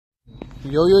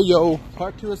Yo, yo, yo.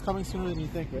 Part 2 is coming sooner than you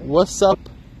think, right? What's up,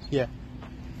 Yeah.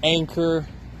 Anchor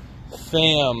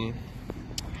fam?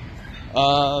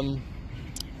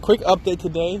 Quick update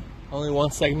today. Only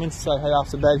one segment, so I head off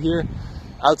to bed here.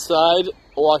 Outside,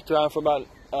 walked around for about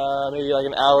maybe like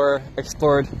an hour,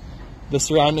 explored the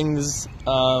surroundings.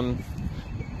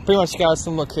 Pretty much got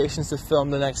some locations to film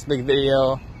the next big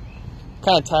video.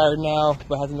 Kind of tired now,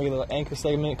 but I have to make a little Anchor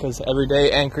segment because every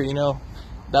day Anchor, you know,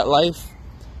 that life.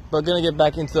 But gonna get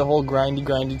back into the whole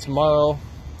grindy tomorrow.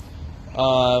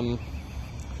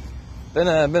 Been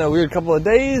a weird couple of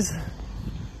days,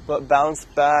 but bounce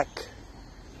back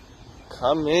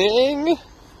coming. All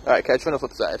right, catch you on the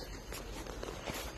flip side.